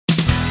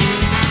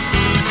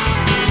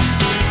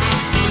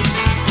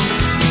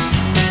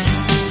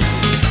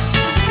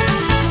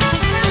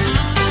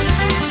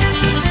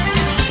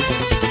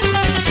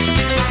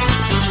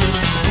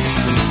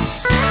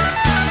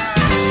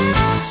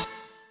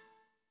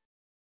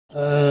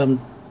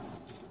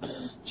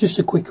Just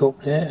a quick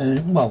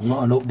update, well,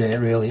 not an update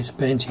really, it's a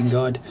painting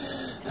guide.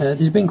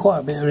 There's been quite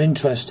a bit of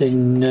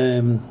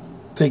interesting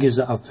figures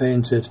that I've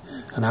painted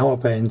and how I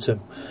paint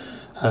them,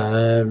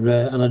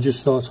 and I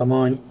just thought I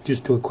might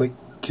just do a quick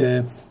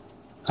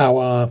how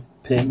I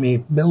paint me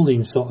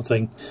building sort of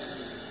thing.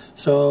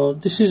 So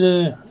this is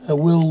a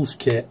Will's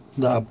kit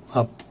that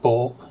I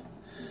bought.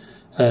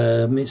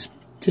 It's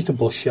just a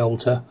bus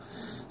shelter.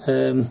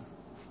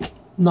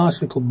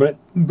 Nice little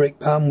brick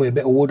pan with a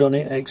bit of wood on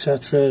it,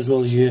 etc., as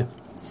well as your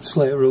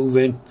slate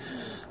roofing.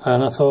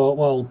 And I thought,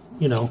 well,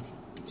 you know,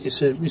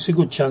 it's a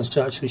good chance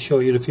to actually show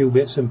you a few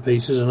bits and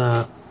pieces and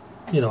how,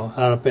 you know,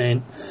 how I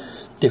paint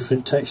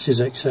different textures,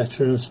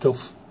 etc., and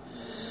stuff.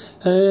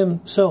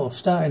 So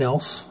starting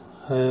off,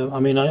 I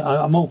mean,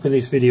 I'm hoping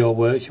this video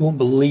works. You won't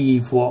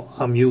believe what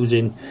I'm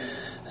using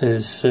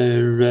as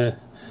a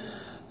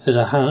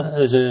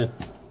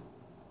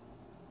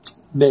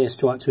base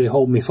to actually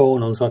hold my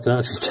phone on, so I can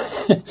actually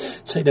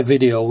take the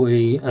video.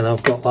 And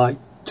I've got like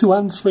 2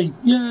 hands free,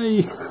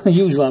 yay!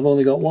 Usually I've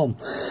only got 1.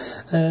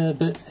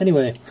 But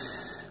anyway,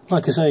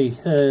 like I say,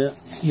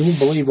 you won't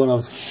believe what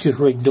I've just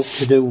rigged up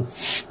to do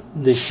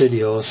this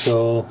video.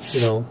 So,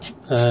 you know,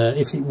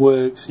 if it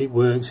works, it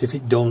works. If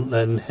it don't,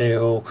 then hey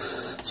ho,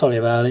 sorry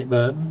about it,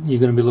 but you're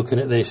going to be looking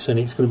at this and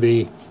it's going to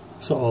be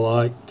sort of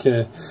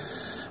like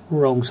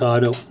wrong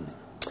side up.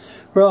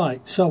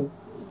 Right, so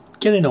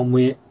getting on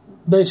with it.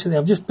 Basically,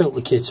 I've just built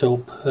the kit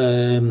up.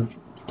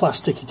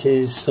 Plastic it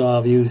is, so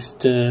I've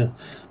used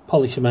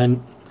poly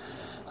cement.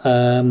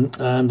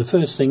 And the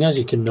first thing, as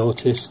you can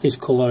notice, this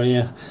colour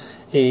here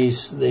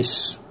is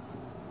this,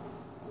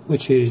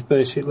 which is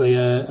basically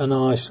a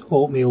nice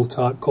oatmeal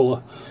type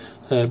colour.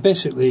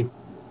 Basically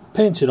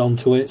painted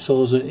onto it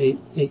so that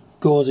it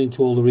goes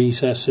into all the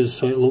recesses,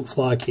 so it looks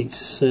like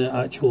it's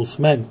actual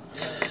cement.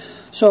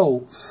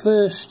 So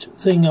first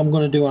thing I'm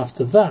going to do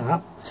after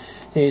that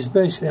is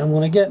basically I'm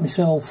going to get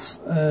myself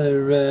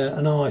a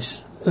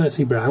nice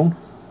earthy brown,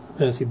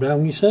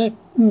 you say?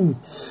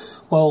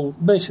 Well,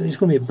 basically it's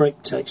going to be a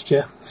brick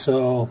texture,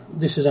 so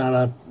this is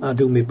how I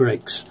do my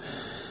bricks.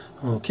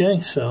 Okay,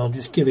 so I'll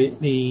just give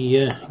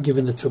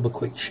giving the tub a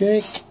quick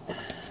shake,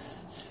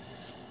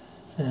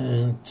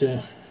 and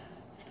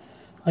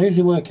I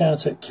usually work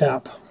out at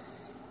cap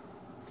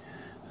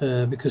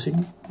because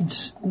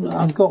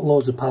I've got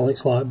loads of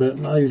palettes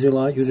but I usually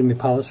like using my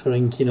palettes for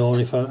inking, or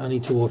if I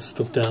need to water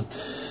stuff down.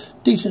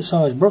 Decent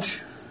sized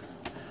brush.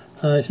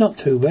 It's not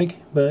too big,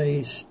 but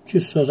it's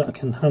just so that I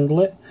can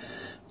handle it.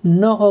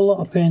 Not a lot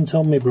of paint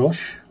on my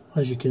brush,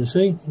 as you can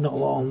see, not a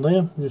lot on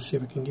there. Just see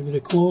if I can give it a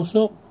close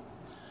up.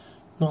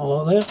 Not a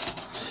lot there.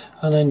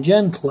 And then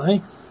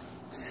gently,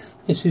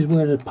 this is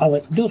where the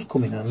palette does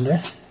come in handy.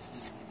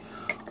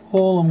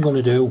 All I'm going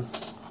to do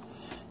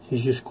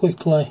is just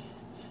quickly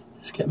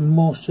just get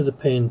most of the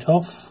paint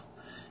off.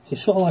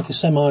 It's sort of like a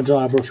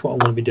semi-dry brush what I'm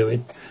going to be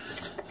doing.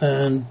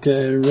 And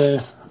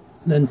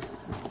then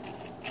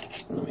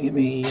let me get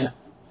me,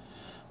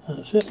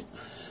 that's it.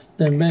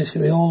 Then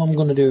basically all I'm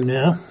going to do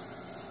now,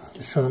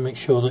 just trying to make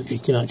sure that you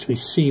can actually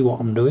see what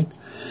I'm doing,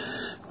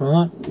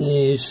 right,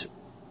 is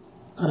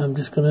I'm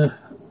just going to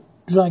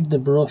drag the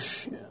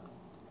brush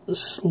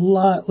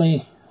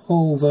slightly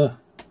over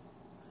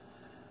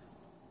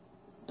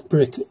the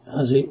brick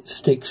as it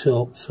sticks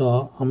up,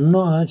 so I'm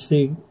not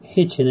actually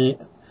hitting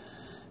it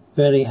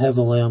very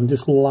heavily, I'm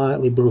just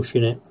lightly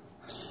brushing it.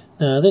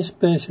 Now this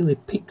basically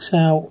picks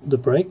out the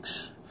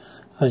bricks,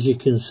 as you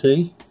can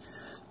see,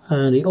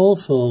 and it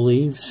also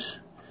leaves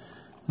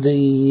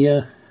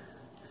the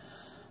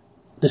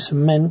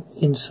cement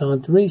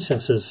inside the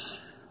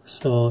recesses,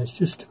 so it's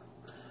just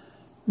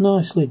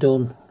nicely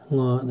done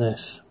like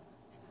this.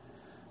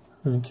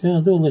 Okay,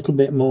 I'll do a little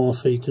bit more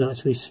so you can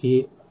actually see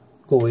it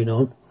going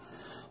on,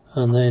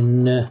 and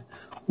then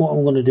what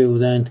I'm going to do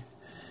then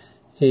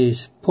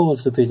is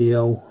pause the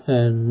video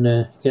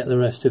and get the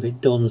rest of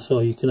it done so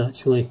you can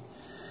actually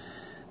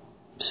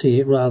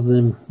see it, rather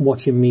than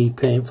watching me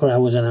paint for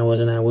hours and hours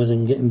and hours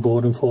and getting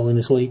bored and falling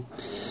asleep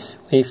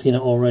if you're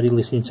not already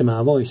listening to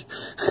my voice.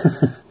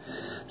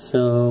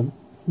 So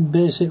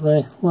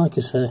basically, like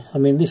I say, I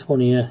mean this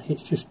one here,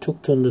 it's just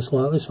tucked under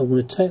slightly, so I'm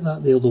going to take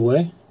that the other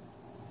way.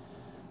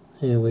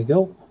 Here we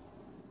go.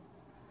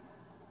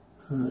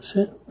 That's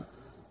it.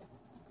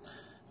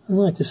 And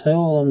like I say,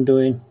 all I'm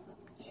doing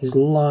is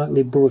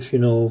lightly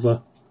brushing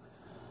over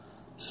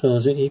so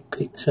that it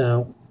picks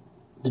out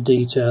the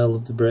detail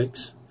of the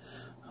bricks.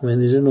 I mean,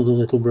 there's another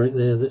little brick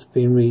there that's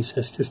been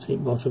recessed just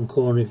in the bottom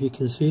corner, if you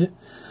can see it.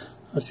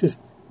 That's just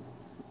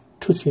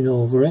touching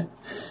over it.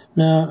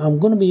 Now, I'm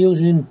going to be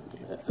using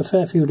a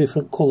fair few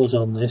different colours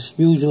on this.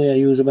 Usually I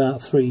use about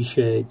 3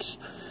 shades,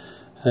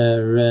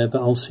 but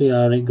I'll see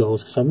how it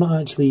goes, because I've not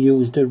actually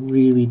used a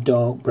really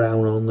dark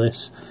brown on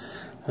this.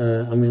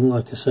 I mean,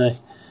 like I say,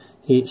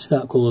 it's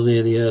that colour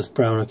there, the earth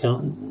brown. I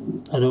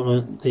don't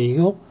know, there you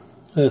go,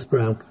 earth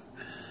brown.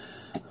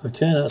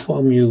 Okay, that's what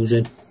I'm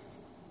using.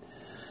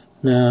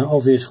 Now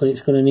obviously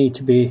it's going to need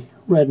to be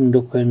reddened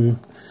up and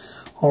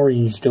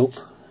oranged up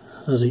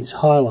as it's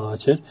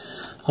highlighted.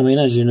 I mean,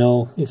 as you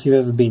know, if you've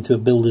ever been to a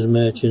builder's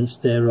merchants,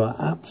 there are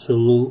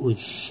absolutely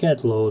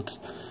shed loads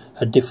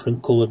of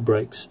different coloured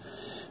bricks.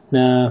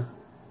 Now,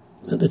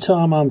 at the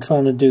time I'm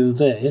trying to do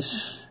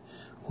this,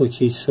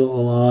 which is sort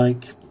of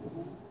like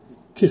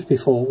just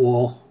before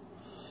war,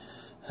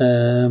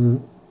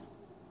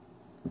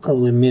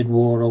 probably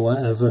mid-war or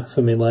whatever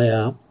for my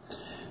layout.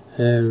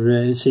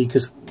 See,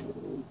 because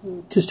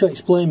just to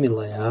explain my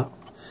layout,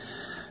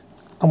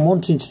 I'm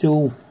wanting to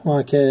do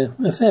like a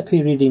fair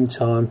period in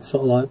time,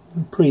 sort of like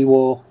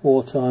pre-war,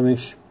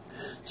 wartime-ish,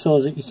 so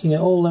that you can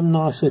get all them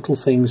nice little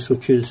things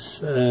such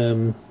as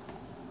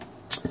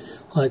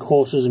like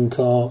horses and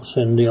carts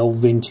and the old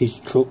vintage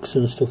trucks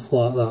and stuff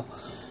like that.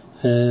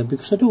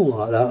 Because I do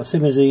like that,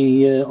 same as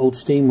the old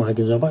steam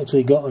wagons. I've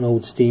actually got an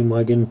old steam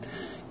wagon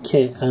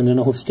kit and an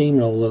old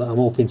steamroller that I'm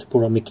hoping to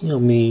put on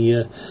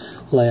my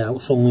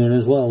layout somewhere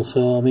as well.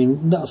 So I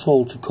mean, that's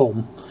all to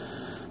come.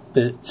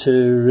 But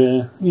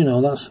you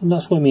know,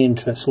 that's where my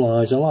interest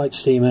lies. I like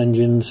steam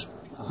engines.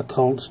 I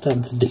can't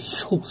stand the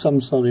diesels. I'm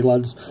sorry,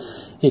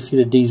 lads, if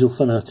you're a diesel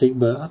fanatic,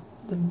 but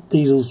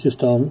diesels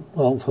just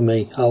aren't for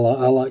me. I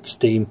like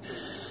steam.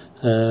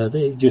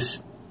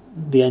 The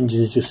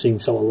engines just seem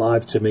so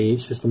alive to me.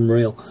 It's just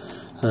unreal,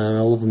 and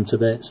I love them to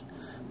bits.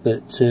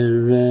 But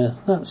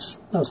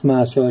that's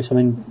my choice. I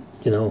mean,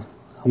 you know,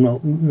 I'm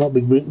not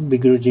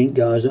begrudging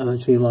guys that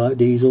actually like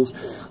diesels.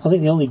 I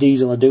think the only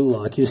diesel I do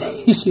like is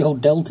the old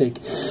Deltic.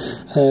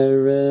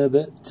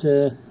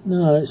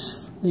 No,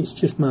 it's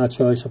just my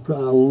choice. I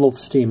love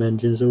steam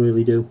engines, I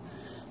really do.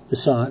 The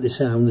sight, the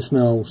sound, the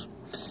smells,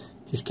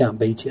 just can't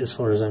beat it as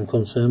far as I'm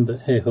concerned.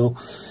 But hey ho.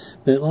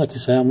 But like I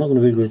say, I'm not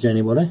going to begrudge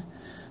anybody.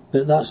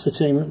 But that's the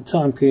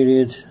time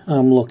period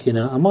I'm looking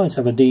at. I might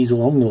have a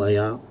diesel on my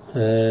layout,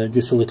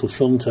 just a little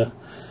shunter,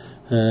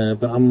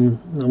 but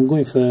I'm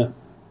going for,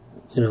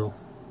 you know,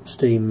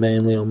 steam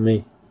mainly on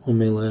me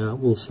layout.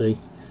 We'll see.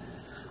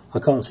 I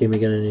can't see me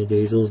getting any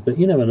diesels, but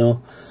you never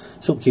know.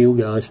 It's up to you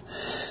guys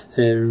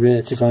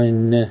to try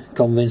and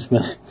convince me.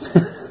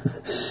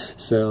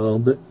 So,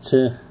 but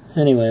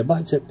anyway,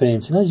 back to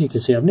painting. As you can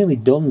see, I've nearly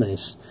done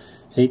this.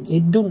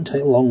 It doesn't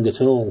take long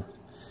at all,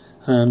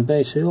 and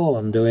basically all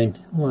I'm doing,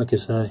 like I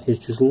say, is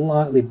just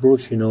lightly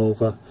brushing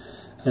over.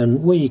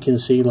 And where you can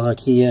see, like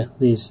here,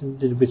 there's a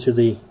bit of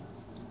the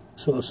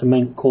sort of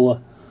cement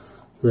colour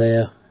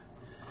there.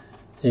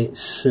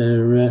 It's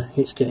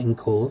getting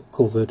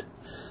covered.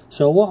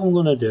 So what I'm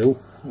going to do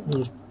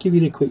is give you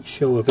the quick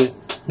show of it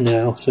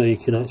now, so you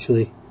can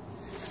actually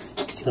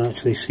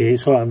see it.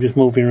 So I'm just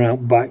moving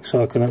around back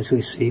so I can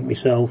actually see it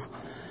myself.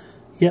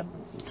 Yep.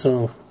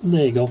 So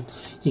there you go.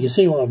 You can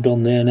see what I've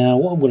done there. Now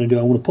what I'm going to do,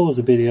 I'm going to pause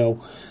the video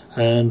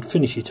and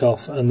finish it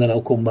off, and then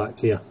I'll come back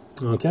to you.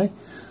 Okay.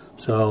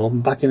 So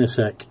I'm back in a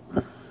sec.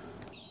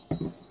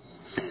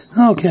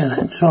 Okay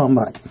then. So I'm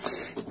back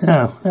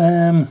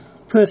now.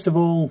 First of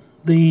all,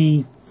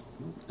 the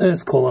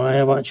earth colour, I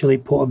have actually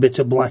put a bit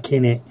of black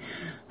in it,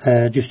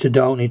 just to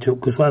darken it up,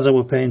 because as I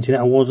was painting it,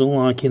 I wasn't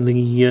liking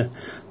the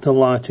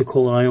lighter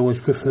colour. I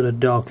always prefer a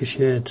darker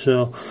shade.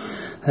 So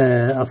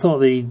I thought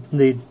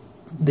the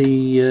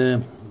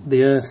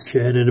earth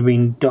shade had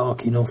been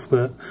dark enough,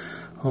 but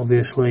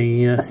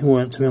obviously it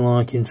weren't to my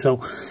liking.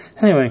 So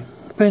anyway,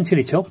 painted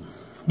it up.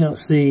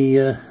 That's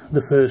the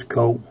first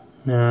coat.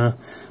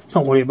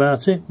 Don't worry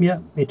about it. Yeah,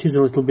 it is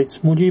a little bit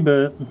smudgy,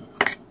 but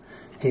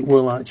it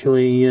will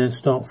actually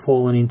start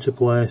falling into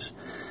place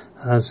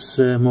as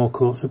more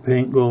coats of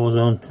paint goes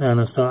on,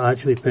 and I start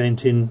actually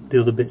painting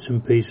the other bits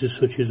and pieces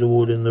such as the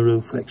wood and the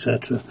roof,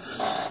 etc.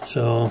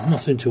 So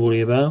nothing to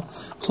worry about.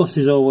 Plus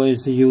there's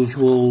always the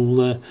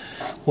usual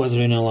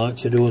weathering I like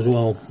to do as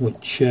well,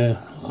 which I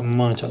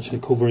might actually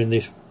cover in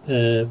this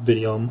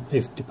video,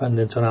 if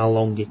dependent on how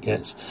long it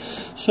gets.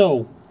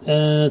 So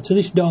to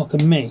this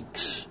darker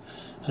mix,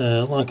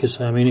 like I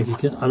say, I mean, if you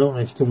can, I don't know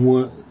if you can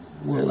work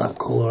that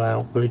colour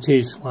out, but it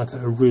is like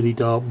a really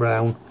dark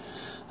brown,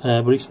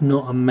 but it's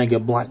not a mega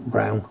black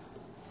brown.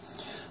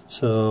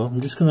 So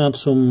I'm just going to add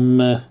some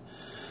of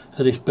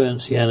this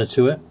burnt sienna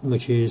to it,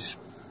 which is,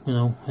 you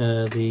know,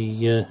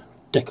 the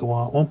Deco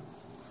Art one.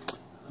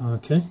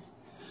 Okay,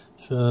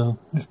 so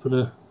just put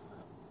a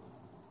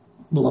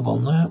blob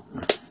on that.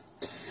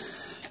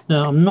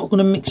 Now I'm not going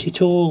to mix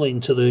it all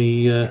into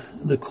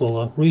the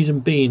colour. Reason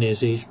being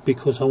is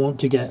because I want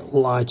to get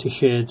lighter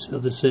shades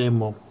of the same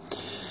one.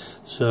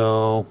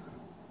 So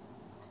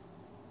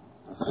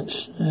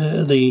it's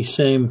the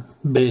same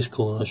base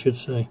colour, I should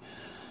say.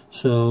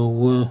 So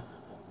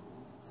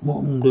what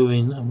I'm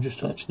doing, I'm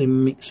just actually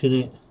mixing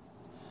it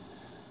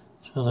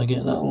so that I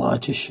get that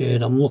lighter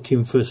shade. I'm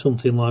looking for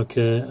something like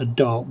a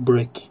dark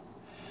brick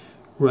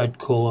red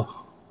colour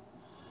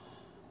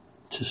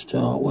to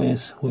start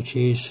with, which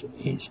is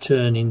it's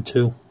turning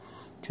to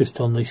just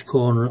on this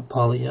corner at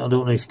palette. I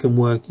don't know if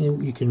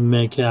you can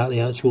make out the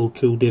actual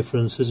two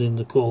differences in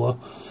the colour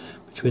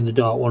between the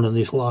dark one and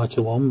this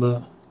lighter one,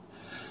 but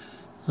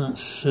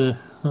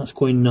that's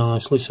going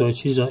nicely. So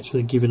it is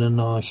actually giving a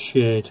nice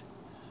shade.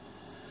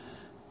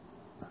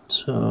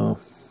 So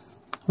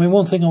I mean,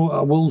 one thing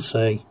I will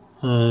say,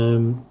 I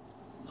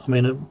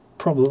mean,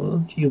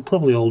 you'll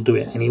probably all do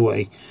it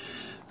anyway.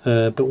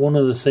 But one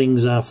of the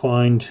things I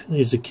find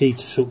is the key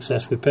to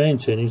success with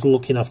painting is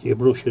looking after your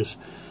brushes.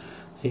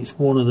 It's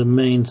one of the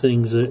main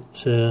things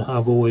that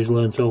I've always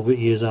learnt over the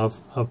years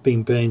I've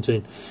been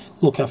painting.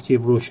 Look after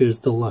your brushes,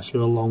 they'll last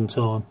you a long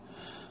time.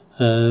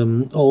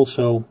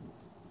 Also,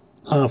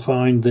 I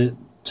find that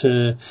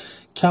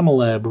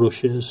camel hair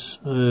brushes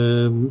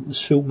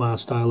suit my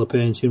style of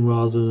painting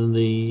rather than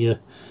the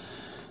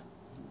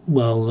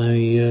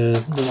they're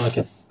like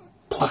a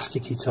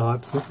plasticky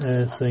type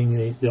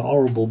thing. The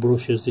horrible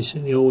brushes,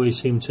 they always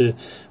seem to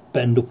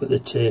bend up at the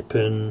tip,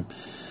 and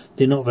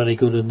they're not very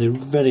good, and they're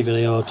very,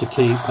 very hard to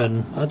keep,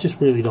 and I just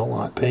really don't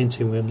like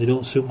painting with them. They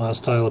don't suit my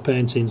style of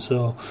painting,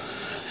 so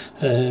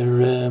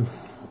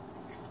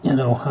you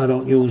know, I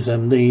don't use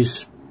them.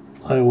 These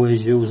I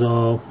always use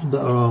are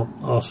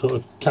sort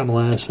of camel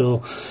hair.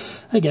 So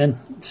again,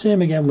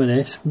 same again with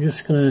this. I'm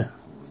just going to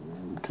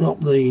drop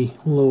the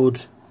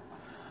load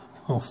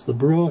off the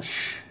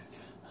brush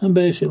and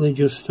basically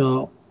just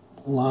start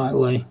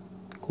lightly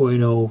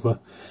going over.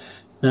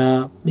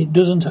 Now, it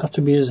doesn't have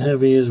to be as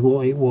heavy as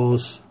what it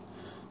was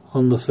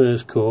on the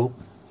first coat.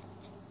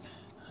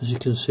 As you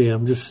can see,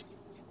 I'm just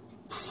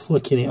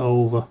flicking it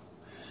over,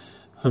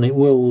 and it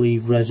will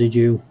leave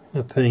residue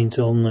of paint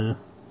on there.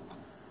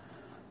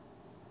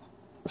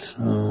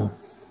 So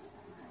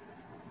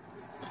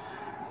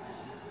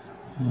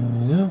there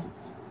we go.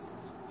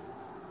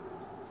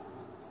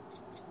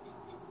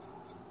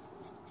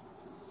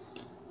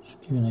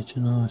 Just giving it a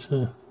nice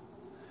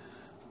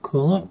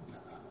colour.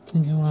 I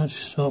think I might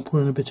start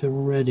putting a bit of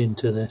red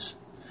into this.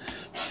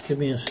 Just give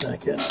me a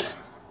second.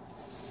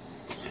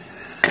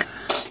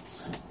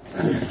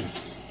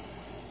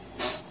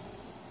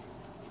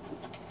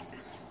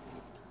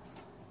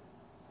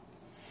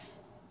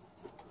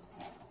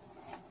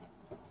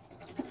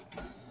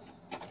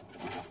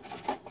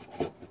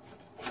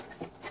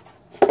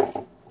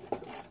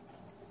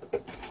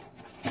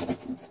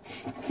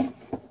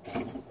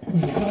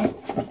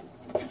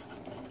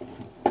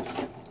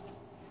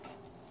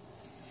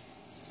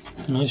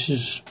 This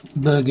is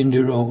burgundy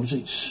rose.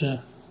 It's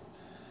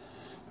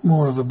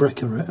more of a brick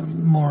red,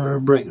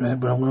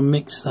 but I'm going to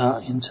mix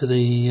that into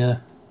the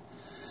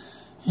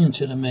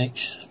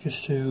mix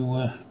just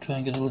to try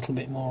and get a little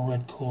bit more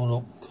red colour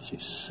up, because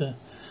it's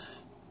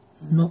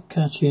not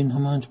catching. I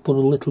might put a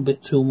little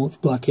bit too much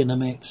black in the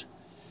mix.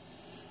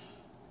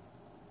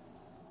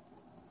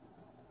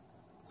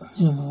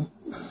 You know,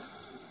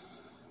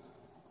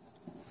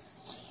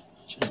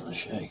 just a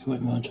shake.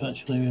 It might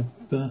actually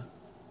be.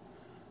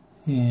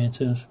 Yeah, it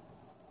is.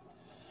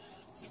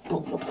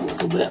 Bump up a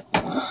little bit.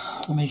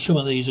 I mean, some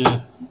of these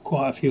are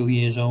quite a few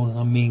years old, and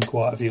I mean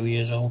quite a few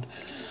years old.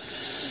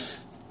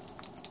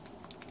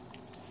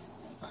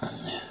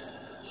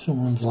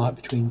 Some ones like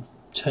between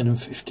 10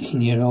 and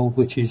 15 year old,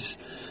 which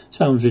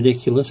sounds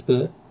ridiculous,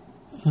 but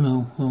you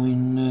know, I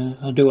mean,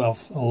 I do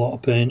have a lot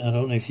of paint. I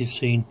don't know if you've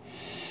seen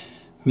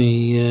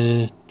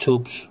me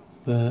tubs,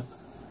 but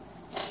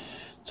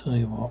tell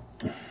you what,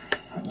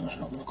 that's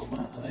not going to come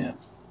out of there.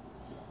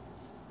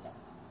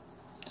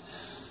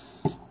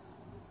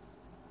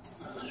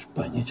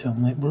 Bang it on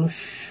my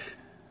brush.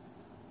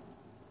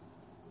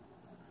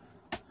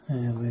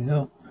 There we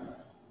go.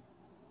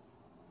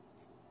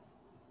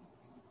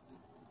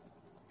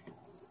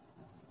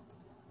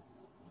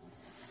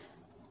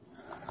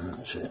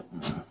 That's it.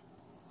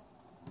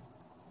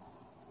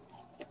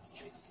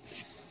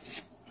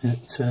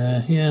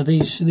 But yeah,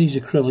 these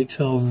acrylics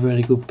are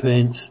very good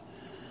paints.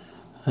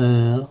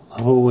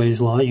 I've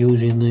always liked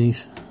using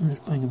these.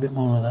 Just bring a bit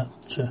more of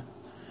that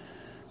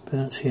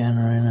burnt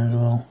sienna in as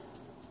well.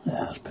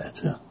 That's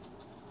better,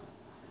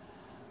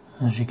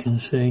 as you can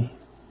see.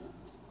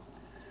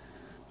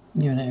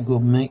 Giving it a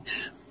good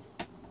mix.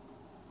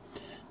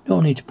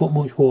 Don't need to put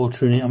much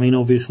water in it. I mean,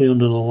 obviously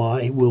under the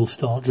light it will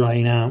start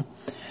drying out,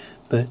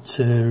 but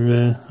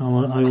I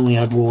only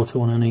add water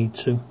when I need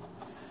to.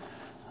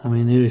 I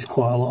mean, there is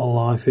quite a lot of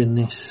life in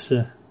this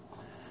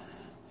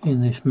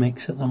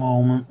mix at the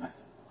moment.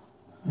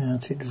 Yeah,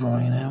 that's it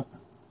drying out.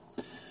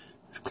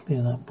 Just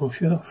clear that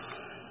brush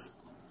off,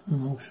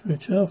 most of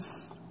it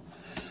off.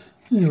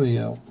 Here we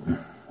go.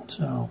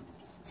 So,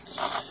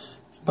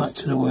 back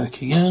to the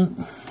work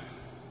again.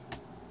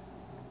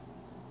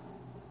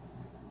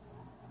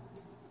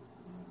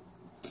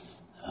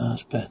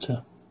 That's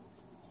better.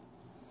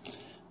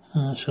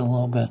 That's a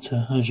lot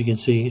better. As you can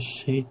see,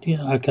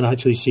 I can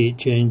actually see it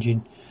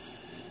changing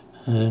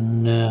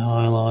and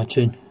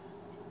highlighting.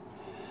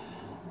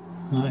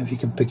 Now, if you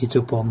can pick it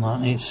up on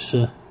that, it's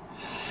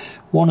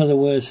one of the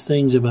worst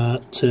things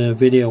about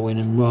videoing,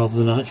 and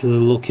rather than actually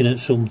looking at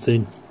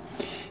something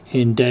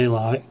in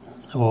daylight,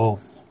 or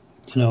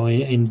you know,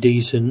 in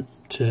decent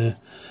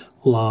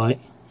light,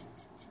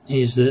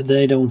 is that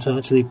they don't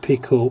actually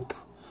pick up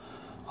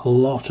a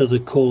lot of the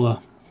colour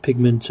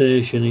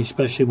pigmentation,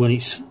 especially when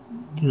it's,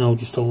 you know,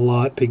 just a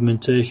light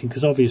pigmentation.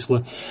 Because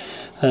obviously,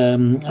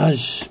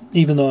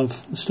 even though I've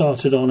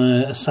started on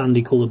a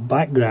sandy coloured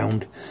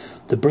background,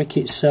 the brick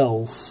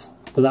itself,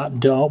 with that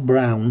dark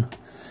brown,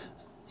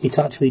 it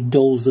actually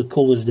dulls the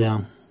colours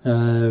down.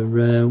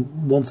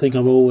 One thing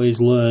I've always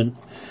learned,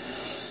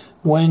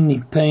 when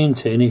you're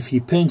painting, if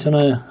you paint on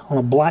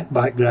a black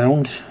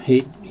background,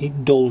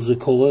 it dulls the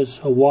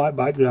colours. A white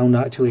background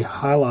actually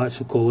highlights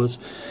the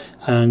colours,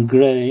 and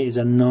grey is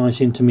a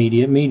nice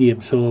intermediate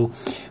medium. So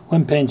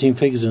when painting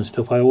figures and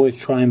stuff, I always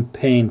try and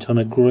paint on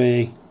a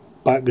grey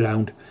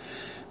background.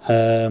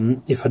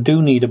 If I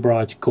do need a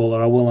brighter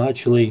colour, I will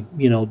actually,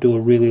 you know, do a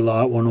really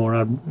light one, or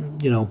add,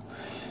 you know,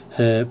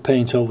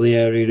 paint over the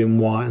area in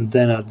white and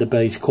then add the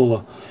base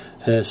colour.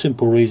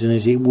 Simple reason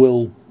is it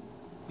will,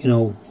 you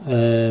know,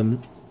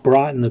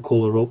 brighten the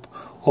colour up.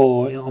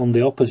 Or on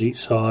the opposite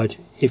side,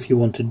 if you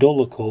want to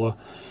dull a colour,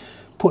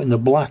 putting the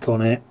black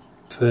on it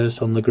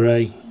first on the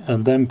grey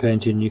and then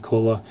painting your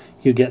colour,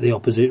 you get the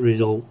opposite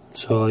result.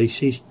 So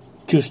it's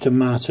just a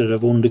matter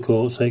of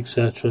undercoats,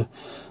 etc.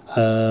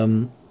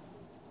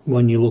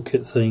 When you look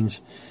at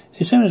things,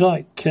 it sounds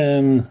like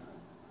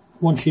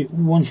once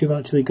you've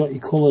actually got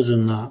your colours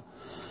and that,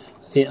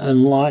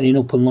 and lightening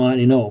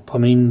up, I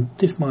mean,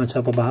 this might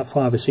have about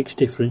 5 or 6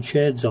 different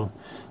shades on,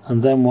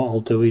 and then what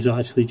I'll do is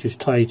actually just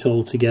tie it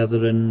all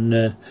together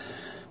and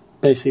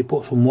basically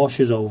put some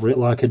washes over it,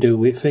 like I do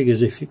with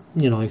figures. If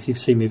you've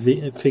seen me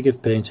figure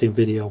painting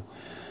video,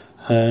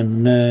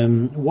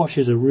 and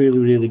washes are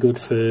really good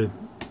for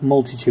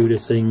multitude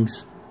of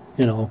things,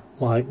 you know,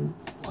 like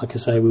I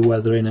say, with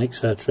weathering,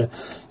 etc.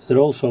 They're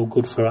also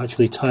good for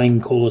actually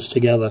tying colours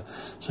together.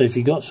 So if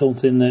you've got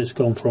something that's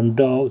gone from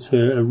dark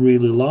to a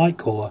really light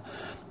colour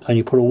and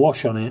you put a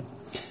wash on it,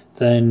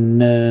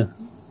 then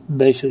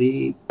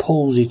basically it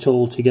pulls it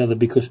all together,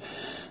 because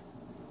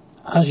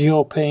as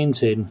you're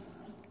painting,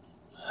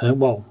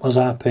 well, as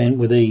I paint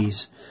with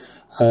these,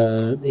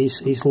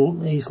 it's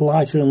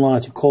lighter and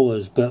lighter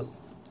colours, but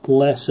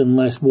less and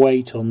less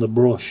weight on the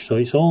brush. So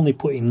it's only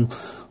putting,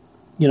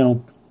 you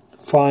know,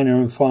 finer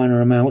and finer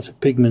amounts of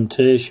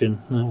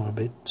pigmentation. That was a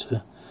bit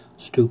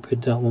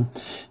stupid, that one.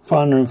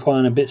 Finer and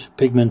finer bits of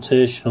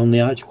pigmentation on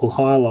the actual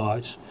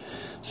highlights.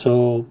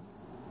 So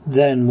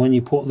then when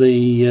you put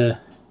the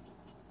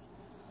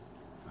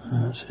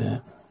that's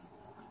it.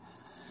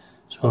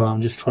 So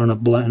I'm just trying to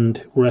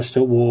blend rest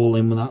of wall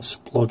in with that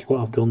splodge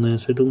what I've done there,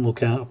 so it doesn't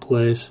look out of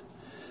place.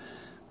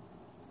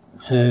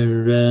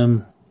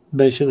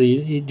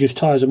 Basically it just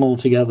ties them all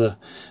together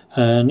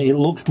and it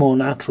looks more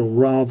natural,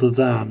 rather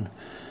than,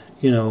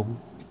 you know,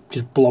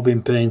 just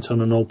blobbing paint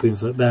on and hoping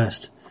for the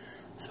best.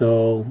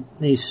 So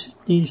it's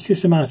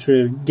just a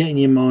matter of getting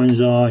your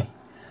mind's eye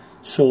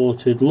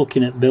sorted,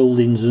 looking at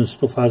buildings and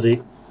stuff as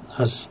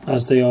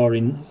they are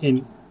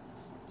in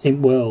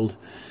world,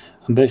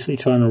 and basically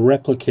trying to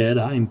replicate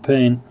that in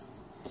paint,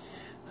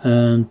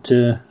 and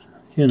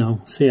you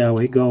know, see how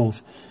it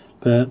goes.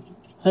 But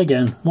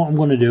again, what I'm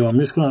going to do, I'm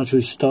just going to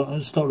actually stop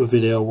the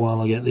video while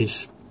I get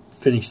this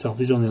finished off.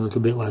 There's only a little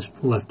bit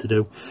left to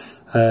do,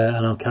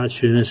 and I'll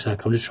catch you in a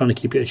sec. I'm just trying to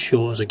keep it as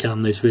short as I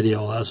can, this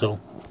video, that's all.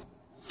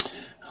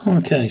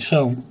 Okay,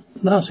 so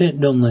that's it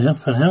done there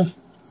for now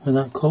with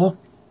that colour.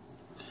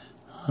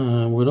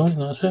 We're done,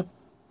 that's it.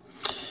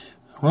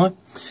 Alright,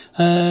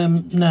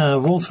 now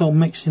I've also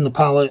mixed in the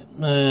palette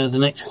the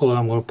next colour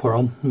I'm going to put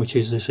on, which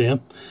is this here.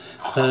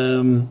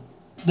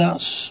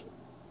 That's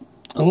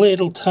a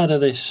little tad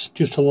of this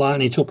just to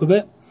lighten it up a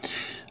bit.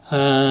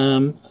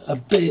 A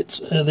bit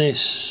of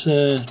this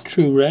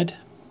True Red,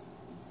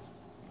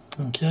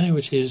 okay,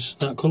 which is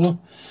that colour,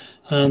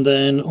 and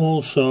then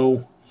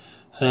also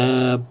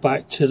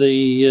back to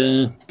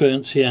the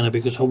burnt sienna,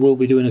 because I will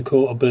be doing a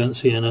coat of burnt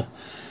sienna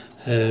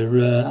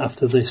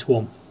after this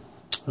one.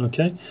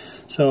 Okay,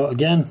 so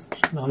again,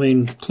 I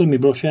mean, clean my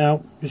brush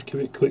out, just give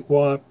it a quick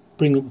wipe,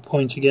 bring up the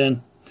point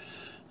again,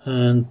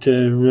 and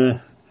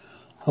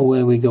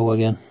away we go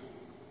again.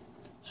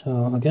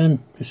 So again,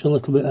 just a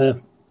little bit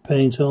of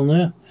paint on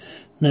there.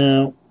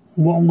 Now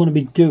what I'm going to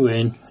be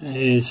doing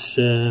is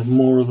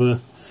more of a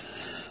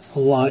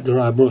light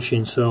dry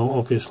brushing, so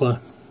obviously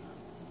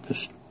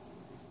just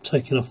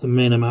taking off the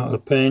main amount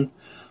of paint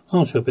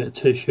onto a bit of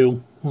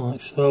tissue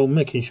like so,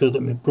 making sure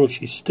that my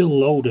brush is still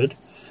loaded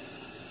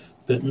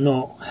but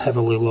not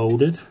heavily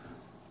loaded,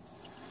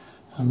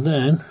 and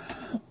then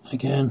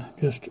again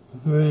just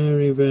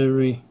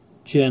very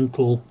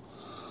gentle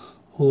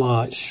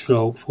light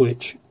strokes,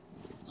 which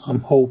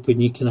I'm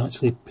hoping you can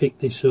actually pick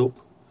this up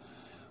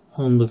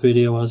on the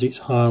video as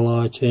it's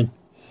highlighting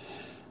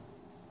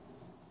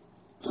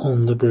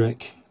on the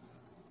brick.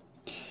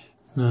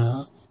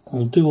 Now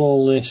I'll do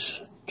all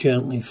this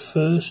gently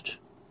first,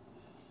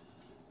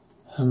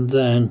 and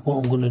then what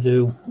I'm going to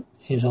do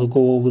is I'll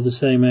go over the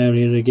same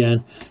area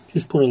again,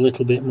 just put a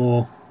little bit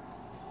more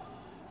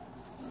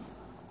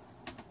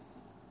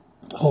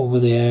over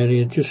the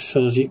area, just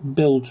so as it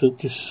builds up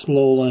just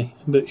slowly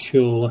but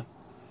surely,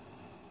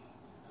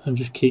 and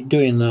just keep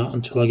doing that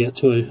until I get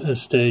to a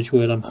stage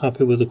where I'm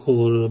happy with the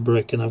colour of the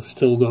brick and I've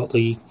still got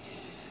the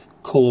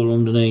colour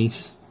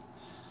underneath,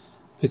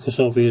 because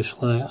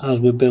obviously as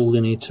we're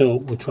building it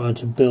up we're trying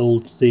to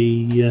build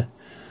the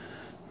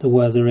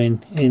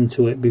weathering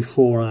into it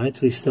before I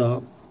actually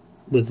start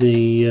with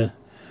the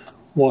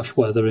wash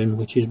weathering,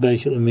 which is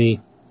basically me,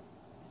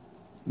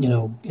 you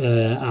know,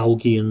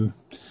 algae and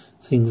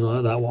things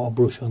like that, what I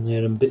brush on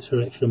there, and bits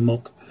of extra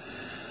muck.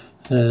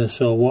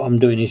 So what I'm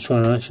doing is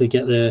trying to actually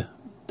get the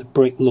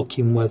brick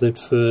looking weathered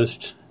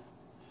first,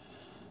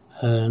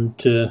 and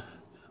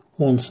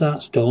once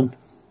that's done,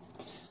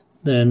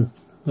 then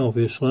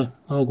obviously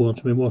I'll go on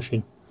to my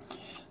washing.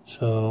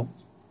 So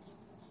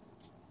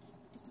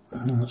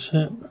that's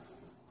it.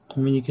 I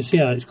mean, you can see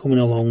how it's coming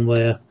along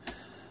there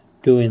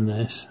doing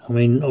this. I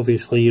mean,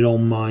 obviously your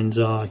own mind's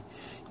eye,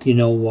 you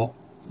know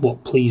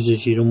what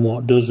pleases you and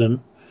what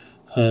doesn't,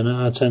 and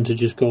I tend to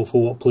just go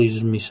for what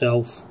pleases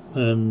myself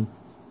and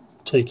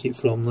take it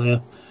from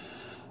there.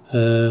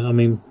 I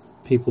mean,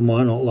 people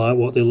might not like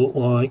what they look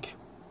like,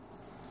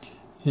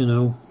 you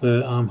know,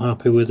 but I'm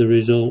happy with the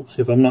results.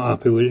 If I'm not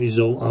happy with the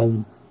result,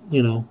 I'll,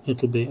 you know,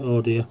 it'll be,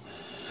 oh dear,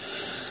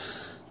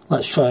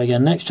 let's try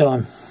again next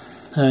time,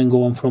 and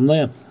go on from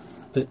there.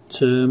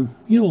 But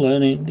you'll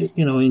learn it,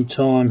 you know, in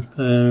time.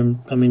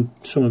 I mean,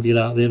 some of you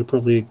out there are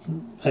probably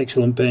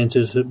excellent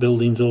painters at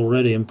buildings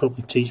already, and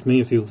probably teach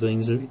me a few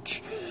things,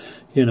 which,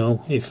 you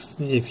know,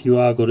 if you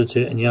are good at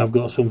it and you have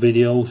got some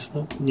videos,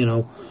 you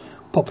know,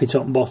 pop it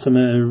up bottom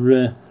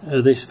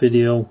of this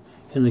video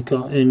in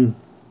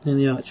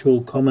the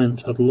actual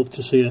comments. I'd love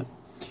to see it,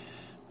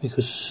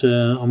 because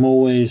I'm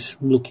always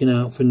looking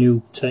out for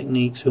new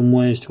techniques and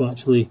ways to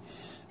actually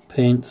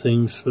paint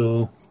things.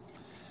 So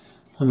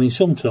I mean,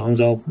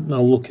 sometimes I'll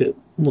look at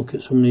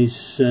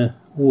somebody's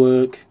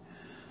work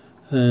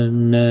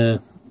and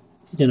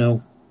you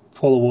know,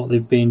 follow what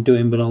they've been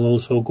doing, but I'll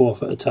also go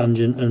off at a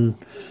tangent and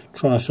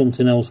try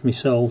something else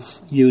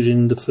myself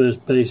using the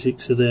first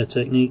basics of their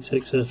techniques,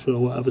 etc., or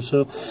whatever.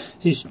 So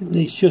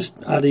it's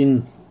just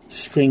adding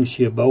strings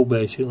to your bow,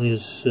 basically,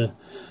 as an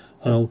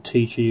old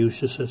teacher used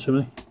to say to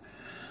me.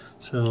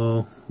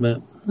 So,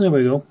 but there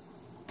we go.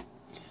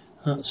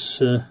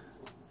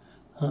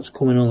 That's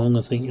coming along,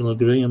 I think you'll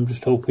agree. I'm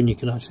just hoping you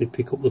can actually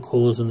pick up the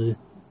colours and the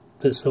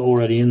bits that are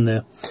already in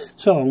there.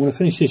 So I'm going to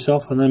finish this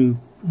off and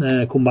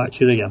then come back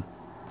to you again.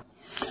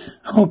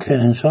 Okay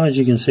then, so as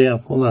you can see,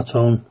 I've put that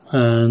on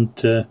and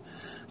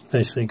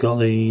basically got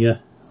the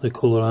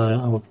colour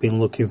I've been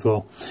looking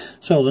for.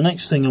 So the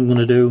next thing I'm going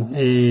to do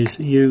is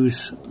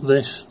use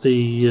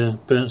the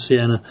burnt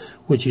sienna,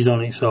 which is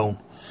on its own.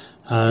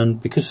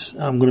 And because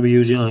I'm going to be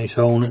using it on its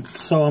own,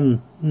 so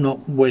I'm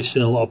not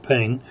wasting a lot of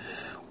paint,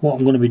 what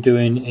I'm going to be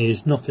doing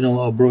is knocking a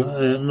lot of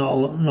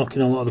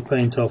the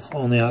paint off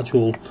on the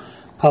actual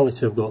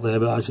palette I've got there,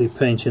 but actually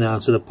painting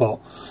out of the pot.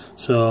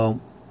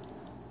 So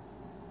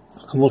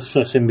I must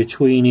stress, in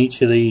between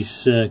each of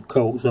these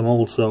coats, I'm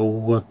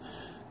also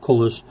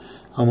colours,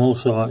 I'm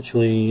also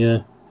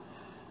actually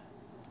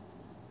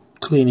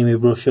cleaning my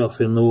brush off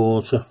in the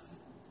water.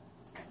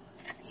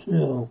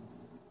 So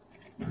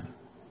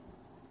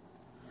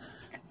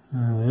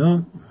there we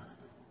are.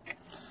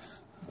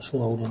 That's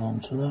loading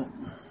onto that.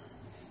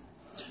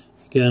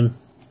 Again,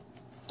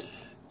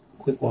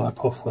 quick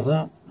wipe off with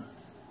that,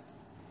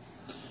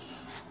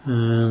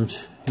 and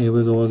here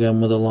we go again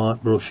with a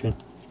light brushing.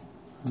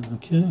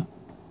 Okay,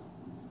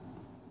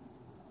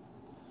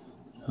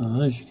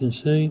 so as you can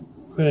see,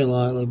 very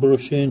lightly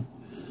brushing,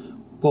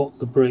 but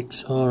the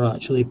bricks are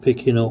actually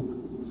picking up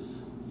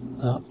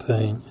that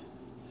paint.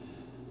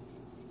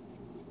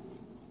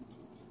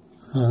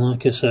 And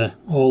like I say,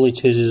 all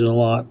it is a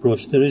light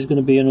brush. There is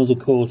going to be another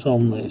coat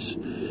on this,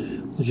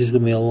 which is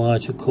going to be a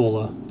lighter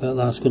colour, but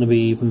that's going to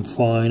be even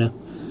finer.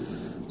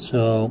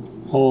 So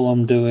all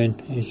I'm doing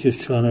is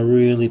just trying to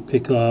really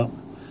pick out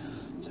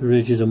the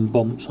ridges and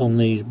bumps on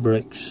these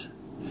bricks,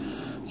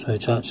 so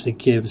it actually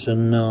gives a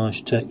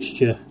nice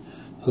texture,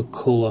 a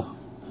colour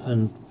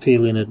and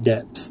feeling of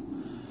depth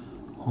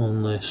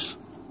on this.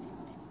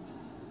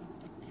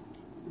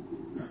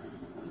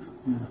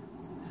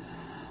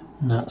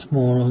 And that's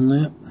more on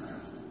there.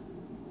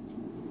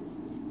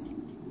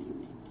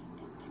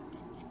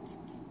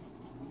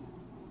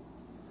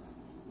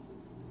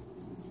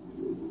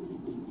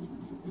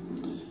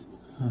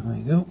 There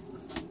we go.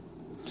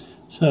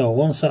 So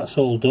once that's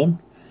all done,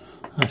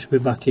 I should be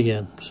back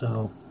again.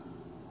 So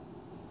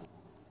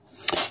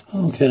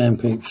okay then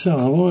peeps, so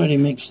I've already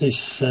mixed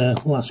this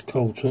last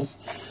coat up.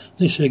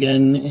 This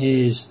again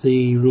is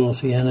the raw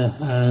sienna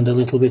and a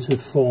little bit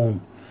of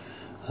foam.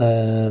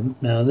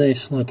 Now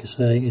this, like I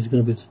say, is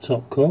going to be the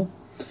top coat.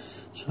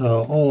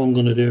 So all I'm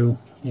going to do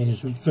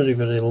is very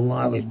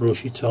lightly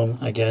brush it on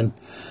again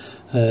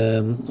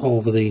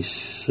over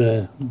this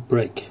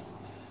brick,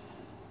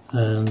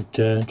 and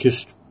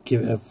just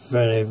give it a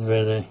very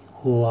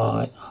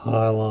light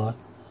highlight.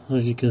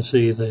 As you can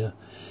see there,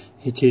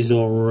 it is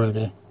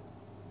already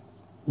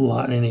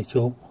lightening it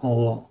up a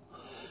lot.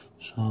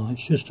 So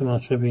it's just a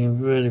matter of being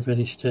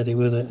very steady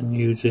with it and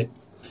use it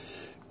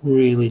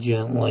really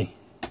gently,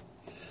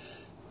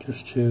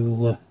 just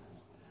to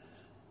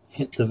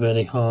hit the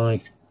very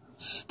high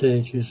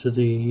stages of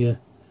the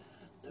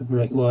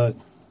brickwork,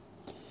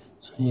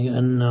 so you get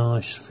a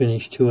nice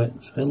finish to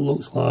it. So it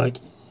looks like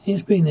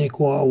it's been there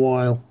quite a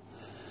while,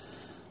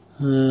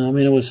 I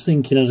mean, I was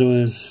thinking as I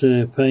was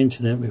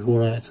painting it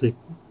before I actually,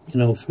 you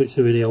know, switch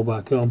the video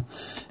back on,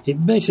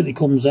 it basically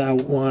comes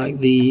out like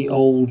the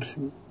old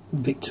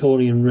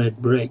Victorian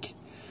red brick,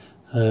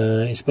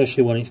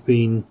 especially when it's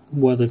been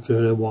weathered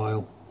for a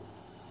while.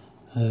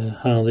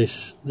 How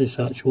this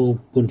actual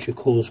bunch of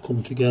colours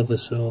come together.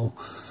 So,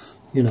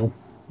 you know,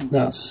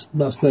 that's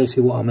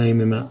basically what I'm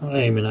aiming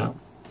at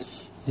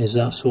is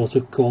that sort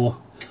of colour.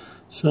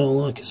 So,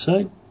 like I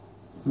say,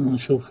 I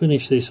shall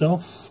finish this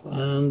off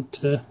and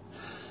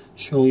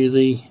show you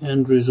the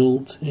end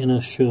result in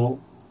a short,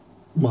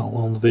 well,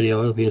 on the video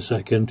it'll be a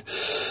second.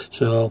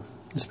 So,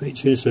 I'll speak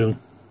to you soon.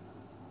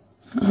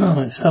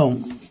 Alright, so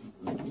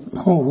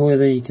hopefully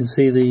there you can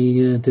see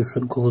the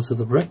different colours of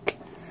the brick.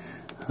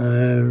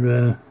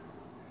 And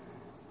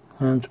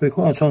to be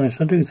quite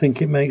honest, I do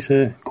think it makes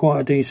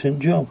quite a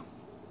decent job,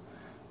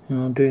 you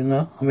know, doing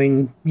that. I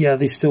mean, yeah,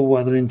 there's still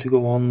weathering to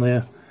go on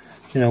there,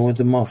 you know, with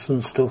the moss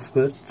and stuff,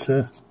 but see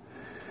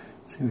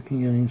if we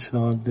can get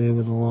inside there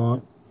with the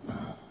light.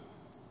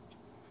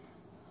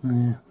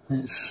 Yeah,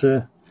 it's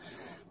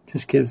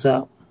just gives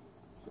that,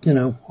 you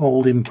know,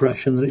 old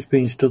impression that it's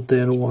been stood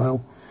there a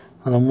while,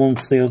 and then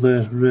once the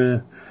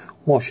other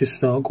washes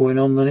start going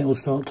on, then it'll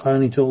start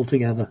tying it all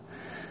together.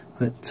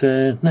 But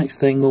next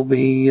thing will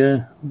be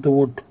the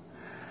wood,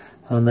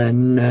 and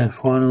then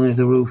finally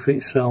the roof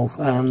itself,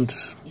 and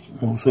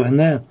also in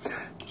there.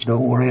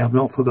 Don't worry, I've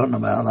not forgotten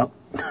about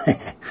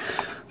that.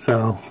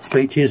 So,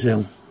 speak to you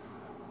soon.